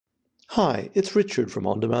Hi, it's Richard from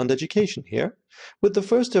On Demand Education here, with the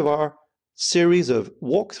first of our series of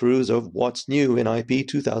walkthroughs of what's new in IP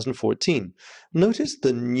 2014. Notice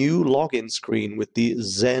the new login screen with the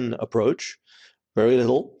Zen approach. Very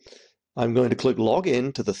little. I'm going to click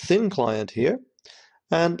Login to the thin client here,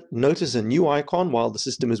 and notice a new icon while the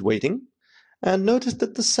system is waiting, and notice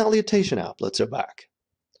that the salutation applets are back.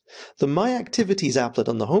 The My Activities applet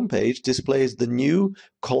on the homepage displays the new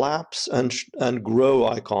collapse and grow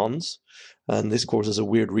icons. And this causes a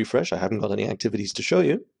weird refresh. I haven't got any activities to show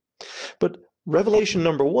you. But revelation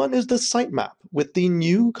number one is the sitemap with the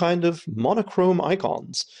new kind of monochrome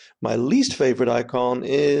icons. My least favorite icon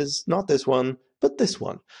is not this one, but this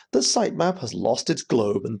one. The sitemap has lost its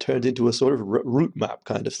globe and turned into a sort of route map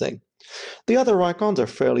kind of thing. The other icons are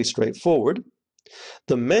fairly straightforward.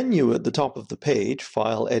 The menu at the top of the page,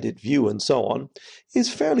 File, Edit, View, and so on,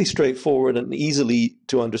 is fairly straightforward and easily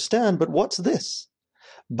to understand, but what's this?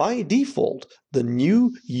 By default, the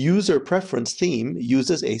new user preference theme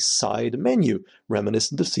uses a side menu,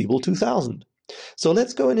 reminiscent of Siebel 2000. So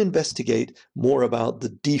let's go and investigate more about the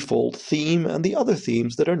default theme and the other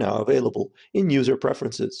themes that are now available in user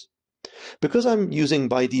preferences. Because I'm using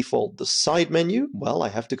by default the side menu, well, I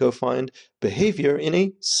have to go find behavior in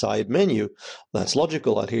a side menu. That's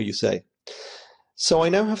logical, I'll hear you say. So I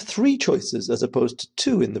now have 3 choices as opposed to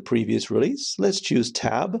 2 in the previous release. Let's choose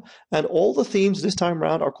Tab, and all the themes this time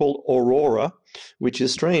around are called Aurora, which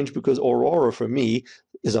is strange because Aurora for me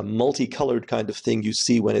is a multicolored kind of thing you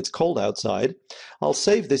see when it's cold outside. I'll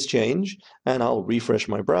save this change, and I'll refresh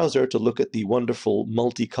my browser to look at the wonderful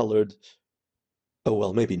multicolored, oh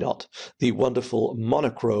well, maybe not, the wonderful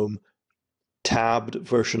monochrome tabbed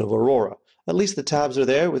version of Aurora. At least the tabs are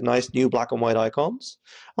there with nice new black and white icons.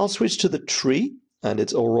 I'll switch to the tree, and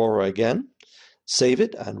it's Aurora again. Save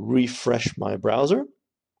it and refresh my browser.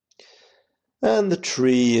 And the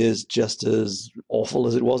tree is just as awful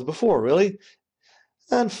as it was before, really.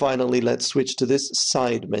 And finally, let's switch to this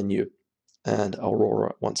side menu, and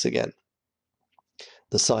Aurora once again.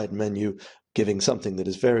 The side menu giving something that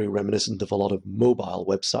is very reminiscent of a lot of mobile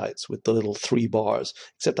websites with the little 3 bars,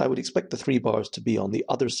 except I would expect the 3 bars to be on the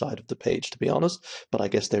other side of the page, to be honest, but I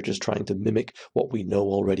guess they're just trying to mimic what we know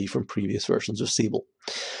already from previous versions of Siebel.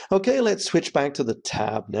 Okay, let's switch back to the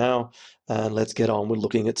tab now, and let's get on with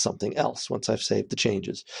looking at something else once I've saved the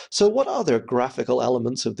changes. So what other graphical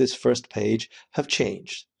elements of this first page have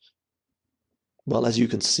changed? Well, as you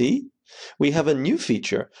can see, we have a new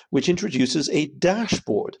feature which introduces a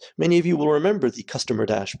dashboard. Many of you will remember the customer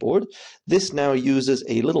dashboard. This now uses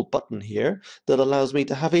a little button here that allows me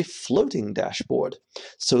to have a floating dashboard.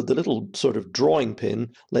 So the little sort of drawing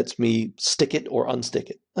pin lets me stick it or unstick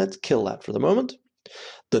it. Let's kill that for the moment.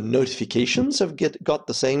 The notifications have got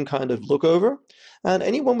the same kind of look over. And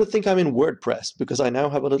anyone would think I'm in WordPress because I now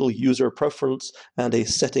have a little user preference and a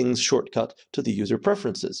settings shortcut to the user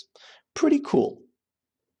preferences. Pretty cool.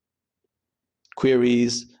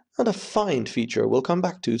 Queries, and a find feature we'll come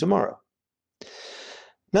back to tomorrow.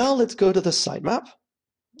 Now let's go to the sitemap.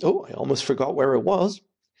 Oh, I almost forgot where it was.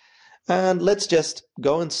 And let's just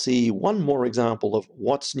go and see one more example of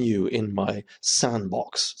what's new in my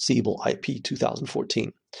sandbox, Siebel IP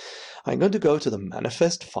 2014. I'm going to go to the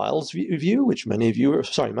manifest files view, which many of you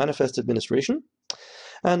are, manifest administration.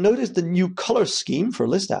 And notice the new color scheme for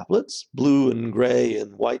list applets, blue and gray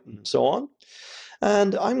and white and so on.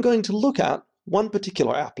 And I'm going to look at one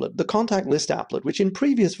particular applet, the contact list applet, which in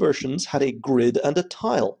previous versions had a grid and a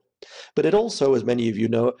tile. But it also, as many of you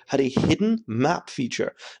know, had a hidden map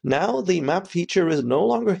feature. Now the map feature is no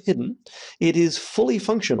longer hidden. It is fully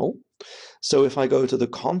functional. So if I go to the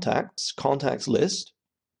contacts list,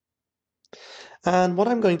 and what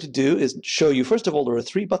I'm going to do is show you, first of all, there are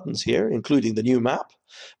 3 buttons here, including the new map.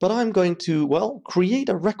 But I'm going to, well, create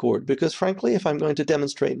a record because, frankly, if I'm going to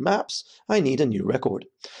demonstrate maps, I need a new record.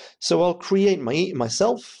 So I'll create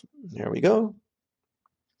myself. There we go.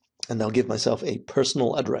 And I'll give myself a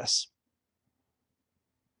personal address.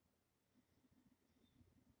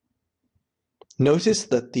 Notice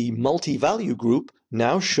that the multi-value group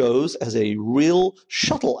now shows as a real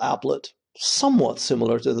shuttle applet, somewhat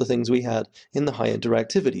similar to the things we had in the high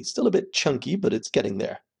interactivity. Still a bit chunky, but it's getting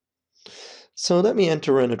there. So let me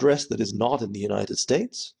enter an address that is not in the United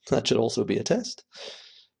States. That should also be a test.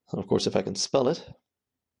 Of course, if I can spell it.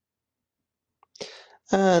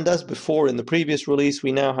 And as before in the previous release,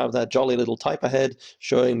 we now have that jolly little type ahead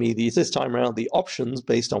showing me this time around the options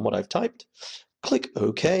based on what I've typed. Click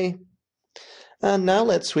OK. And now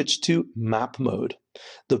let's switch to map mode.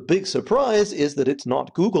 The big surprise is that it's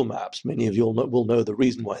not Google Maps. Many of you will know the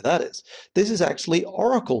reason why that is. This is actually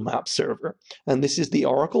Oracle Map Server, and this is the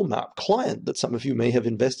Oracle Map client that some of you may have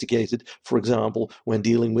investigated, for example, when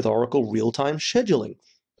dealing with Oracle real-time scheduling.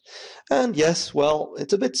 And yes, well,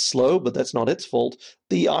 it's a bit slow, but that's not its fault.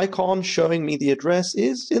 The icon showing me the address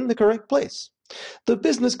is in the correct place. The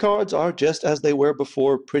business cards are just as they were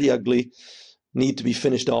before, pretty ugly, need to be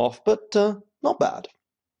finished off, but not bad.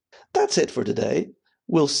 That's it for today.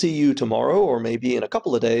 We'll see you tomorrow or maybe in a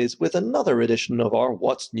couple of days with another edition of our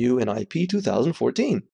What's New in IP 2014.